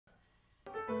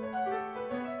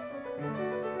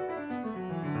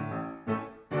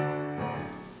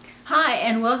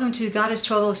and welcome to Goddess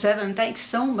 1207. Thanks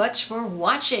so much for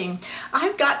watching.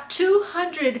 I've got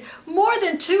more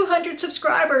than 200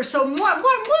 subscribers, so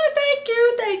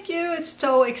thank you. It's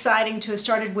so exciting to have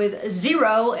started with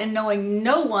 0 and knowing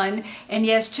no one, and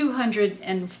yes,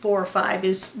 204 or 5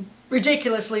 is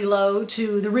ridiculously low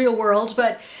to the real world,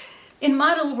 but in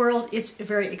my little world, it's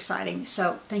very exciting,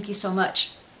 so thank you so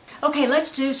much. Okay,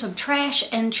 let's do some trash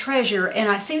and treasure, and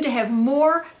I seem to have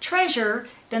more treasure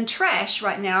than trash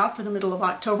right now for the middle of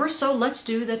October, so let's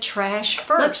do the trash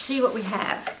first. Let's see what we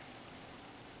have.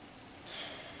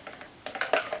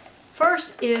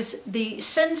 First is the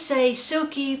Sensai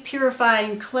Silky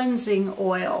Purifying Cleansing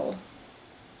Oil.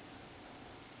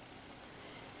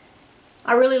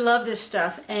 I really love this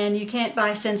stuff, and you can't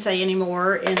buy Sensai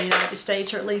anymore in the United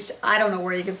States, or at least I don't know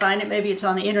where you can find it. Maybe it's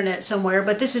on the internet somewhere,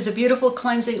 but this is a beautiful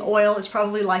cleansing oil. It's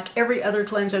probably like every other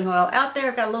cleansing oil out there.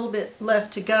 I've got a little bit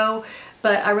left to go,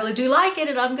 but I really do like it,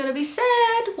 and I'm going to be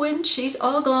sad when she's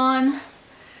all gone.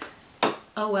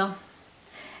 Oh well.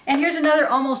 And here's another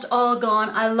almost all gone.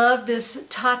 I love this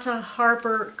Tata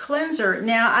Harper cleanser.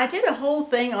 Now, I did a whole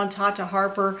thing on Tata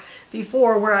Harper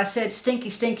before where I said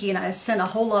stinky, stinky, and I sent a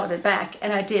whole lot of it back,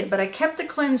 and I did. But I kept the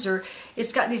cleanser.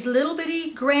 It's got these little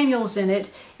bitty granules in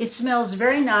it. It smells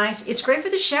very nice. It's great for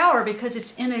the shower because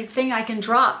it's in a thing I can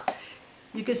drop.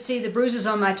 You can see the bruises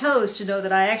on my toes to know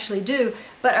that I actually do,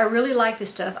 but I really like this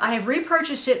stuff. I have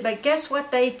repurchased it, but guess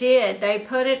what they did? They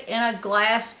put it in a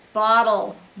glass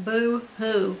bottle.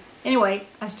 Boo-hoo. Anyway,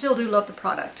 I still do love the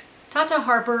product. Tata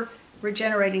Harper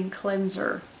Regenerating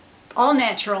Cleanser. All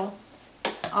natural,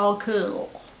 all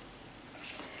cool.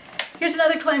 Here's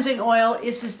another cleansing oil.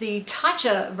 This is the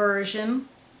Tatcha version.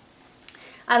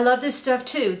 I love this stuff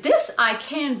too. This I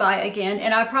can buy again,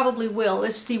 and I probably will.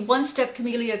 It's the One Step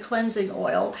Camellia Cleansing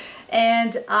Oil,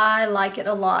 and I like it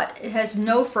a lot. It has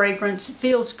no fragrance,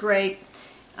 feels great.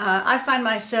 I find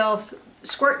myself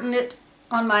squirting it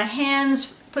on my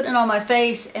hands, putting it on my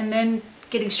face, and then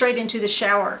getting straight into the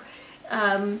shower.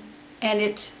 And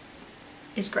it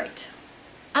is great.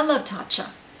 I love Tatcha.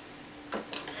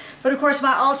 But of course,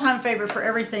 my all-time favorite for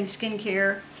everything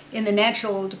skincare in the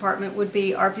natural department would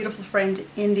be our beautiful friend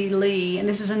Andalou, and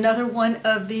this is another one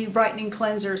of the brightening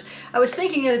cleansers. I was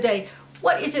thinking the other day,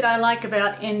 what is it I like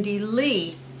about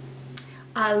Andalou?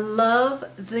 I love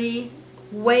the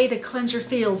way the cleanser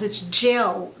feels. It's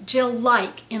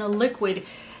gel-like in a liquid,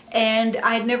 and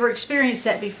I had never experienced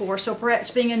that before, so perhaps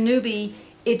being a newbie,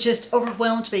 it just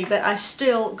overwhelmed me, but I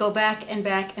still go back and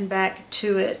back and back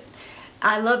to it.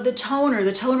 I love the toner.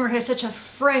 The toner has such a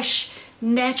fresh,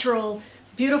 natural,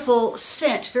 beautiful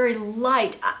scent, very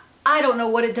light. I don't know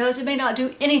what it does. It may not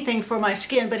do anything for my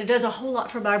skin, but it does a whole lot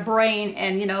for my brain,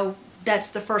 and you know, that's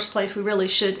the first place we really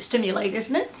should stimulate,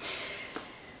 isn't it?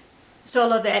 So I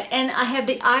love that. And I have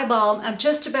the eye balm. I'm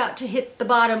just about to hit the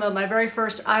bottom of my very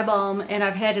first eye balm, and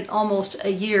I've had it almost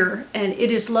a year, and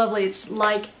it is lovely. It's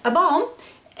like a balm,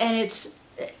 and it's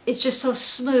just so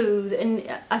smooth, and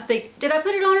I think, did I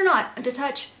put it on or not? To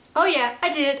touch? Oh yeah, I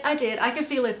did. I can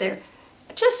feel it there.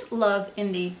 I just love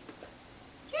Indie.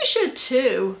 You should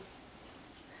too.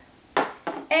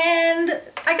 And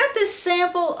I got this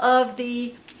sample of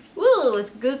the, ooh,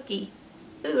 it's gooky.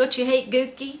 Ooh, don't you hate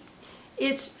gooky?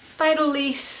 It's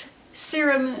Phytolisse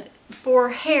serum for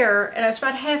hair, and I was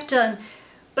about half done.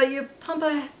 But you pump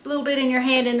a little bit in your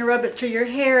hand and rub it through your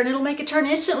hair, and it'll make it turn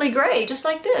instantly gray, just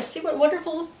like this. See what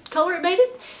wonderful color it made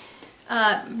it?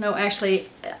 No, actually,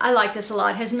 I like this a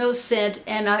lot. It has no scent,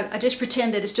 and I just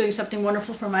pretend that it's doing something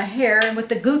wonderful for my hair. And with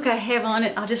the gook I have on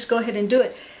it, I'll just go ahead and do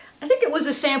it. I think it was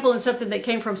a sample and something that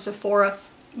came from Sephora.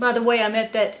 By the way, I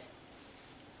met that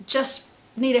just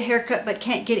need a haircut but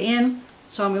can't get in,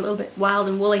 so I'm a little bit wild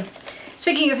and woolly.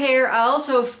 Speaking of hair, I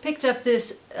also picked up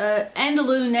this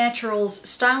Andalou Naturals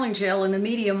styling gel in a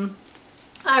medium.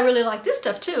 I really like this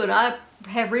stuff too, and I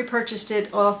have repurchased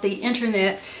it off the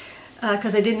internet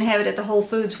because I didn't have it at the Whole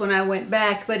Foods when I went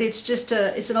back. But it's just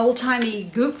it's an old-timey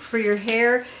goop for your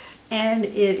hair, and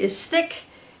it is thick,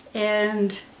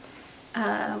 and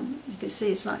you can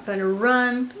see it's not going to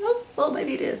run. Oh, well,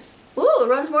 maybe it is. Ooh, it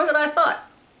runs more than I thought.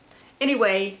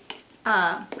 Anyway,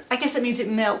 I guess that means it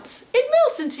melts. It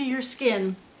melts into your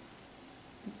skin,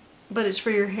 but it's for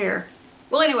your hair.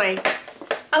 Well, anyway,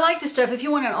 I like this stuff. If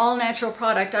you want an all-natural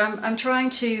product, I'm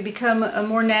trying to become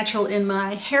more natural in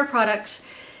my hair products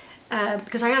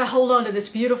because I got to hold on to this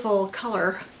beautiful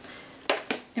color.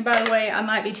 And by the way, I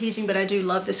might be teasing, but I do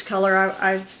love this color.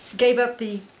 I gave up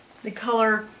the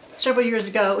color several years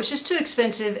ago. It was just too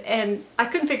expensive, and I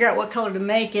couldn't figure out what color to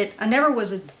make it. I never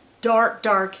was a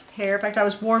dark hair. In fact, I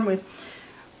was born with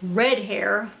red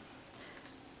hair.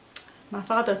 My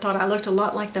father thought I looked a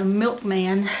lot like the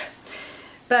milkman.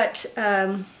 But,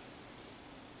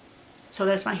 so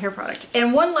that's my hair product.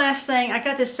 And one last thing, I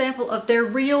got this sample of their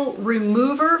Real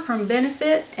Remover from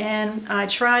Benefit, and I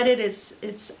tried it.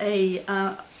 It's a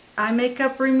eye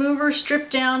makeup remover,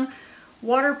 stripped down,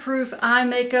 waterproof eye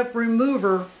makeup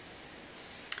remover.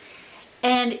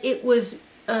 And it was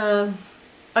a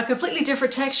completely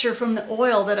different texture from the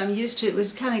oil that I'm used to. It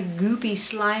was kind of goopy,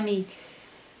 slimy,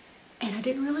 and I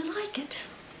didn't really like it.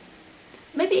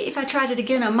 Maybe if I tried it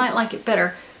again, I might like it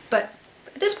better, but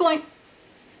at this point,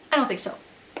 I don't think so.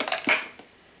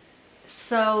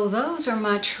 So those are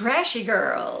my trashy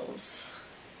girls.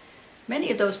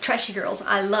 Many of those trashy girls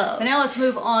I love. And now let's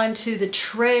move on to the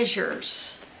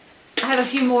treasures. I have a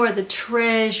few more of the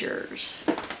treasures.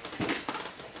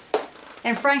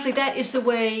 And frankly, that is the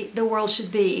way the world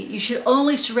should be. You should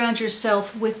only surround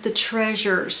yourself with the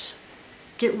treasures.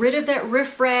 Get rid of that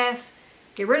riffraff.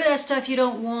 Get rid of that stuff you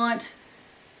don't want.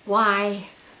 Why?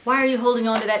 Why are you holding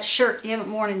on to that shirt you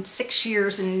haven't worn in 6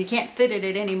 years and you can't fit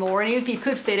it anymore? And even if you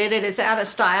could fit it and it's out of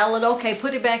style, and okay,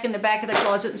 put it back in the back of the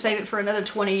closet and save it for another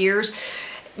 20 years.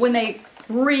 When they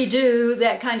redo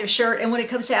that kind of shirt, and when it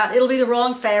comes out, it'll be the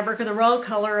wrong fabric or the wrong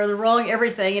color or the wrong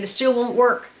everything, and it still won't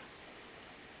work.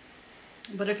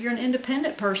 But if you're an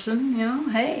independent person, you know,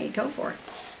 hey, go for it.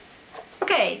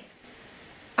 Okay.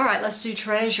 All right, let's do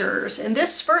treasures. And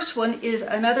this first one is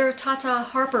another Tata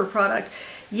Harper product.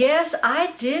 Yes,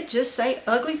 I did just say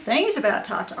ugly things about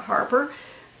Tata Harper.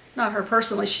 Not her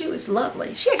personally, she was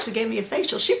lovely. She actually gave me a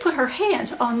facial. She put her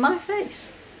hands on my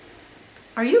face.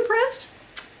 Are you impressed?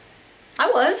 I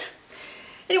was.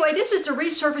 Anyway, this is the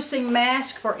resurfacing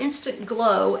mask for instant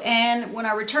glow. And when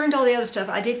I returned all the other stuff,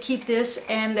 I did keep this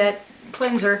and that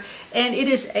cleanser. And it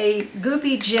is a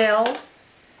goopy gel.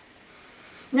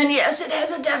 And yes, it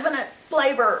has a definite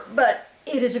flavor, but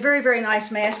it is a very, very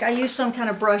nice mask. I use some kind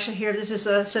of brush here. This is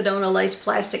a Sedona lace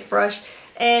plastic brush.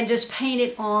 And just paint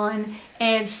it on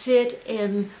and sit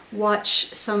and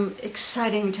watch some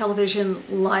exciting television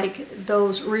like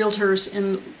those realtors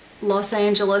in Los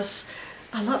Angeles.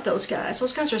 I love those guys.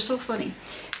 Those guys are so funny.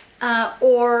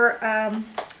 Or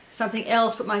something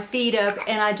else, put my feet up.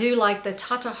 And I do like the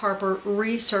Tata Harper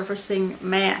resurfacing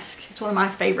mask. It's one of my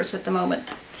favorites at the moment.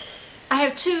 I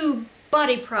have two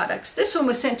body products. This one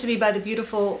was sent to me by the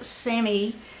beautiful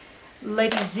Sammy,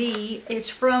 Lady Z. It's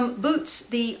from Boots,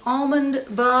 the Almond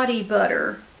Body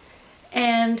Butter.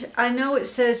 And I know it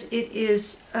says it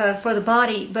is for the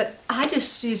body, but I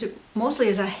just use it mostly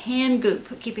as a hand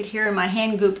goop. Keep it here in my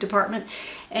hand goop department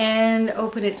and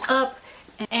open it up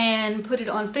and put it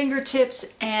on fingertips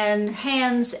and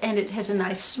hands, and it has a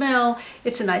nice smell.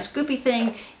 It's a nice goopy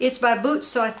thing. It's by Boots,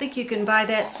 so I think you can buy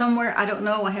that somewhere. I don't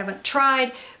know, I haven't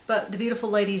tried, but the beautiful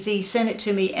Lady Z sent it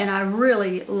to me and I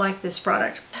really like this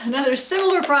product. Another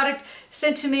similar product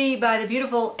sent to me by the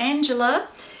beautiful Angela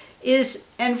is,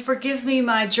 and forgive me,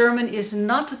 my German is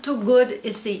not too good,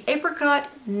 it's the Apricot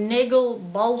Nagel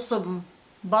Balsam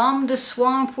Baume de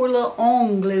Soin pour les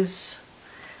Ongles.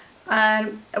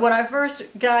 And when I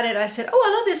first got it, I said, oh,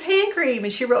 I love this hand cream.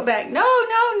 And she wrote back, no,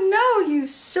 no, no, you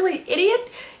silly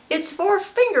idiot. It's for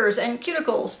fingers and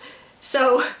cuticles.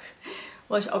 So,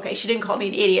 well, okay, she didn't call me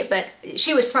an idiot, but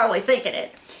she was probably thinking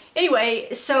it.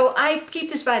 Anyway, so I keep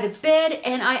this by the bed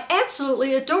and I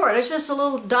absolutely adore it. It's just a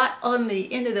little dot on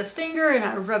the end of the finger and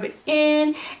I rub it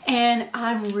in and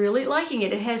I'm really liking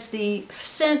it. It has the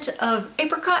scent of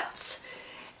apricots.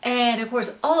 And of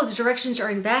course, all of the directions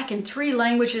are back in 3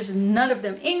 languages, none of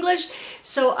them English.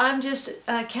 So I'm just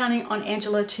counting on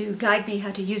Angela to guide me how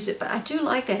to use it. But I do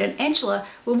like that. And Angela,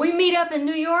 when we meet up in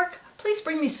New York, please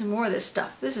bring me some more of this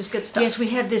stuff. This is good stuff. Yes, we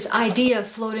have this idea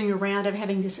floating around of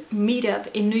having this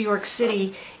meetup in New York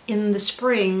City in the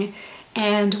spring.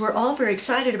 And we're all very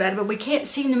excited about it, but we can't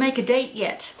seem to make a date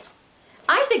yet.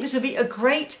 I think this would be a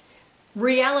great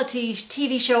reality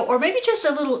TV show, or maybe just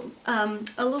a little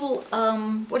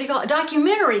what do you call it, a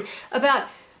documentary about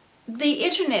the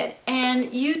internet and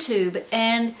YouTube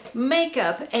and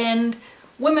makeup and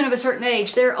women of a certain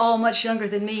age. They're all much younger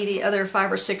than me, the other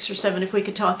 5 or 6 or 7 if we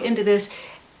could talk into this,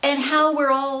 and how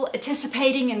we're all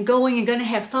anticipating and going and going to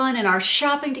have fun and our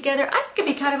shopping together. I think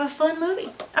it'd be kind of a fun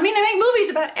movie. I mean, they make movies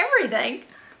about everything.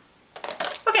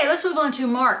 Okay, let's move on to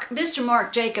Marc. Mr.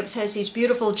 Marc Jacobs has these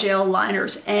beautiful gel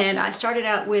liners, and I started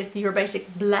out with Your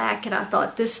Basic Black, and I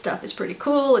thought this stuff is pretty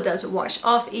cool. It doesn't wash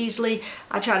off easily.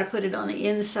 I try to put it on the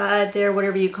inside there,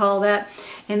 whatever you call that.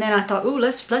 And then I thought, ooh,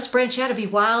 let's branch out and be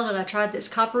wild, and I tried this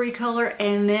coppery color,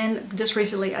 and then just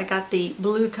recently I got the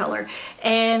blue color.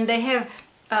 And they have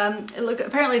look,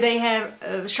 apparently they have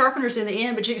sharpeners in the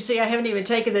end, but you can see I haven't even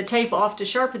taken the tape off to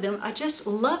sharpen them. I just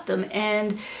love them,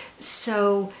 and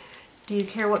so Do you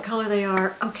care what color they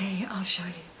are? Okay, I'll show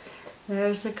you.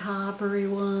 There's the coppery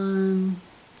one.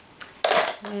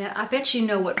 And I bet you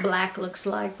know what black looks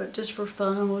like, but just for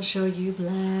fun, we'll show you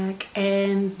black.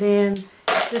 And then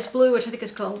this blue, which I think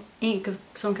is called ink, of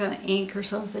some kind of ink or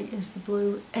something, is the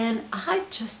blue. And I'm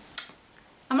liking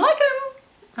them.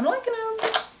 I'm liking them.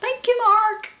 Thank you,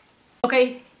 Mark.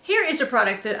 Okay, here is a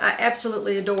product that I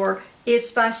absolutely adore.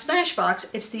 It's by Smashbox.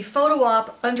 It's the Photo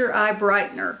Op Under Eye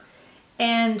Brightener.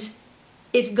 And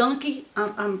it's gunky.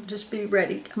 Just be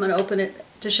ready. I'm going to open it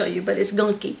to show you, but it's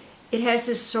gunky. It has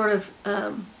this sort of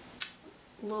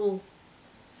little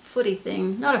footy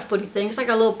thing. Not a footy thing. It's like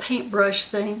a little paintbrush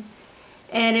thing.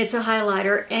 And it's a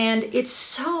highlighter. And it's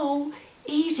so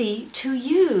easy to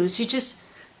use. You just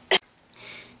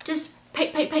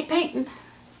paint,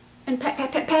 and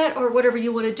pat, or whatever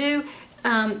you want to do.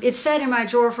 It sat in my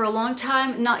drawer for a long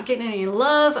time, not getting any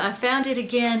love. I found it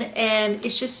again, and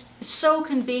it's just so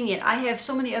convenient. I have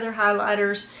so many other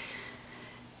highlighters,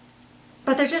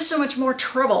 but they're just so much more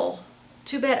trouble.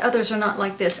 Too bad others are not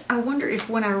like this. I wonder if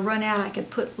when I run out I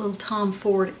could put little Tom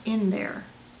Ford in there.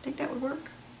 Think that would work?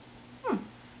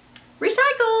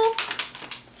 Recycle!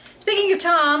 Speaking of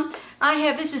Tom,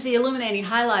 this is the illuminating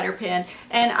highlighter pen,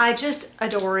 and I just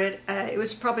adore it. It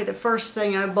was probably the first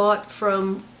thing I bought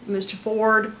from Mr.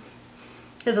 Ford.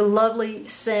 It has a lovely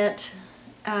scent,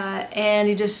 and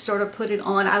you just sort of put it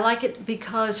on. I like it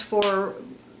because for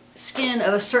skin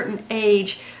of a certain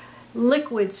age,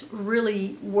 liquids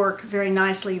really work very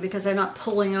nicely because they're not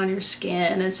pulling on your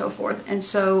skin and so forth. And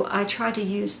so I try to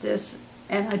use this,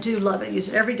 and I do love it. I use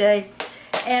it every day.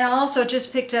 And I also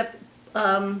just picked up,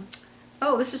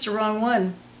 oh, this is the wrong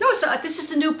one. No, it's not. This is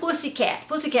the new Pussycat.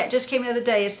 Pussycat just came the other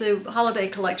day. It's the holiday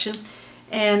collection.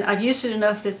 And I've used it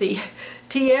enough that the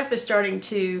TF is starting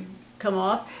to come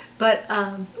off. But,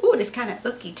 ooh, it is kind of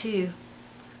ooky too.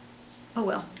 Oh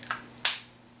well.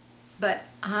 But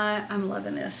I'm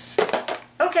loving this.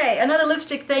 Okay, another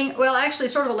lipstick thing. Well, actually,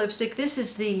 sort of a lipstick. This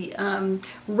is the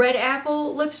Red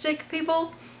Apple lipstick,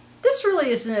 people. This really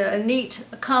is a neat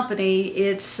company.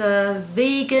 It's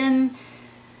vegan.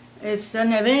 It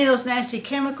doesn't have any of those nasty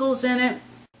chemicals in it.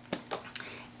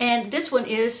 And this one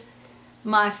is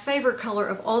my favorite color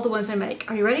of all the ones I make.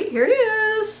 Are you ready? Here it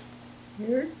is.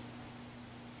 Here.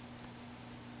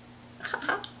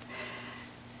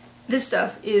 This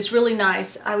stuff is really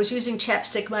nice. I was using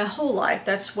chapstick my whole life.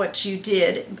 That's what you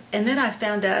did. And then I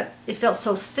found out it felt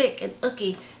so thick and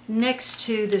ooky next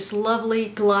to this lovely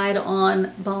Glide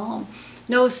On balm.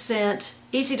 No scent.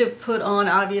 Easy to put on,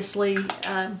 obviously.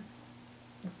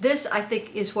 This, I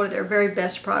think, is one of their very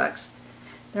best products.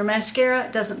 Their mascara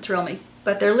doesn't thrill me,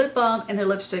 but their lip balm and their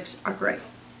lipsticks are great.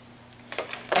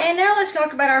 And now let's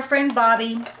talk about our friend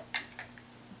Bobbi.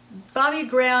 Bobbi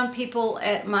Brown, people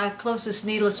at my closest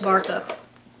needless markup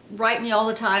write me all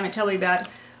the time and tell me about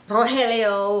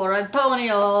Rogelio or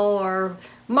Antonio or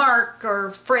Mark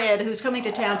or Fred who's coming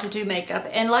to town to do makeup.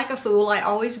 And like a fool, I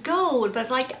always go. But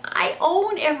like, I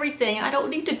own everything. I don't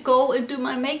need to go and do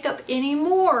my makeup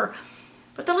anymore.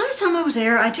 But the last time I was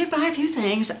there, I did buy a few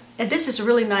things. And this is a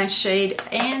really nice shade,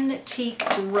 Antique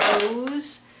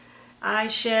Rose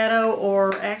eyeshadow,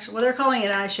 or actually, well, they're calling it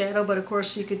eyeshadow, but of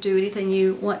course you could do anything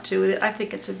you want to with it. I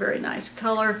think it's a very nice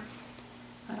color.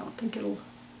 I don't think it'll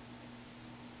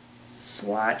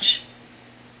swatch.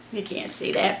 You can't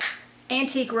see that.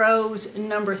 Antique Rose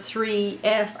number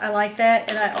 3F. I like that.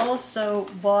 And I also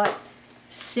bought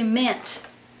Cement,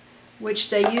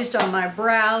 which they used on my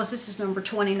brows. This is number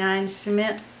 29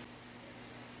 Cement.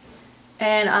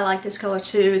 And I like this color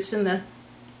too. It's in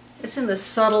the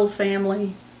Subtle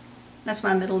family. That's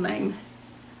my middle name.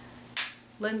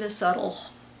 Linda Subtle.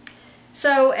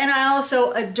 So, and I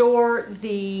also adore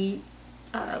the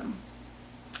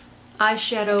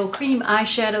eyeshadow, cream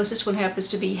eyeshadows. This one happens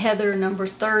to be Heather number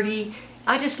 30.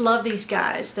 I just love these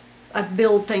guys. I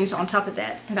build things on top of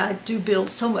that, and I do build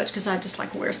so much because I just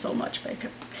like wear so much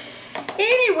makeup.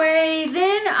 Anyway,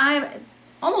 then I'm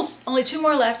almost only 2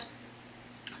 more left.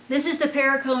 This is the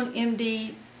Perricone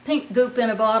MD Pink Goop in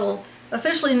a Bottle,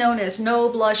 officially known as No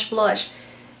Blush Blush.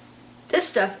 This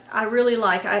stuff I really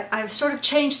like. I've sort of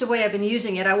changed the way I've been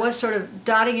using it. I was sort of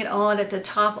dotting it on at the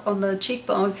top on the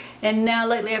cheekbone, and now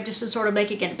lately I've just been sort of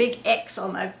making a big X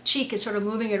on my cheek and sort of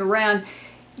moving it around.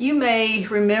 You may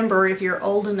remember, if you're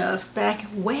old enough, back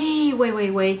way,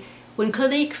 when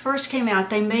Clinique first came out,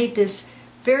 they made this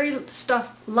very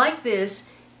stuff like this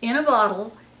in a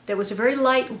bottle that was a very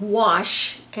light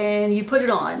wash, and you put it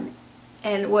on,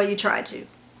 and well, you try to.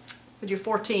 When you're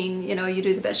 14, you know, you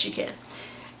do the best you can.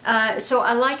 So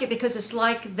I like it because it's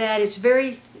like that. It's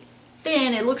very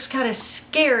thin. It looks kind of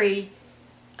scary,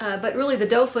 but really the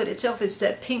doe foot itself is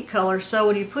that pink color, so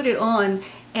when you put it on,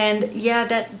 and yeah,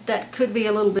 that could be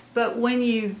a little bit, but when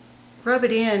you rub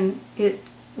it in, it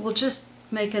will just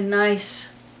make a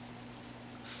nice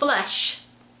flush,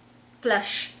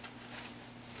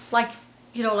 like,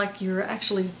 you know, like you're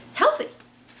actually healthy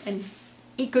and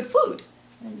eat good food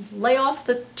and lay off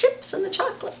the chips and the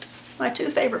chocolate, my two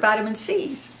favorite vitamin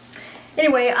C's.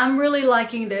 Anyway, I'm really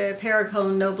liking the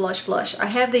Perricone No Blush Blush. I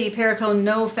have the Perricone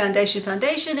No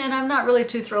Foundation and I'm not really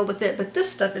too thrilled with it, but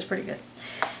this stuff is pretty good.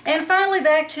 And finally,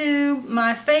 back to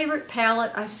my favorite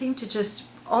palette. I seem to just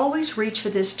always reach for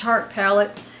this Tarte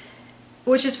palette,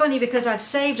 which is funny because I've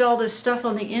saved all this stuff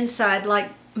on the inside,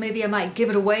 like maybe I might give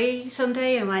it away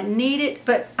someday and I might need it,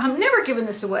 but I'm never giving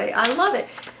this away. I love it.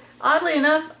 Oddly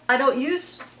enough, I don't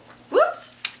use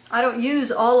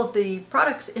all of the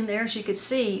products in there, as you could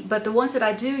see, but the ones that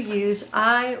I do use,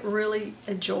 I really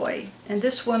enjoy. And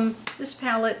this one, this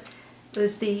palette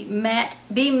is the Matte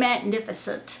Be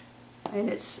Magnificent, and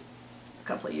it's a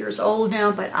couple of years old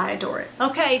now, but I adore it.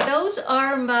 Okay, those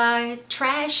are my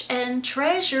trash and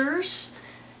treasures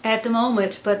at the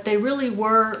moment, but they really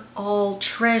were all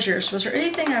treasures. Was there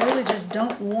anything I really just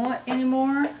don't want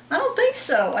anymore? I don't think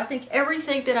so. I think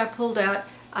everything that I pulled out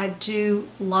I do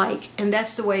like, and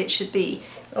that's the way it should be.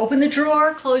 Open the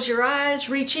drawer, close your eyes,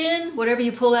 reach in, whatever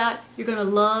you pull out, you're going to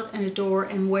love and adore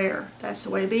and wear. That's the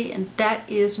way it be, and that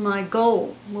is my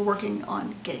goal. We're working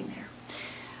on getting there.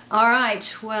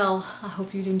 Alright, well, I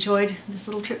hope you'd enjoyed this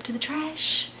little trip to the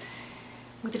trash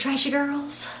with the Trashy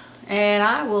Girls, and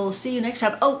I will see you next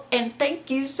time. Oh, and thank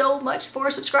you so much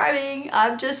for subscribing.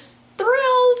 I'm just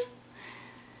thrilled.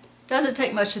 Doesn't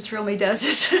take much to thrill me, does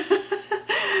it?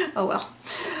 Oh well.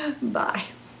 Bye.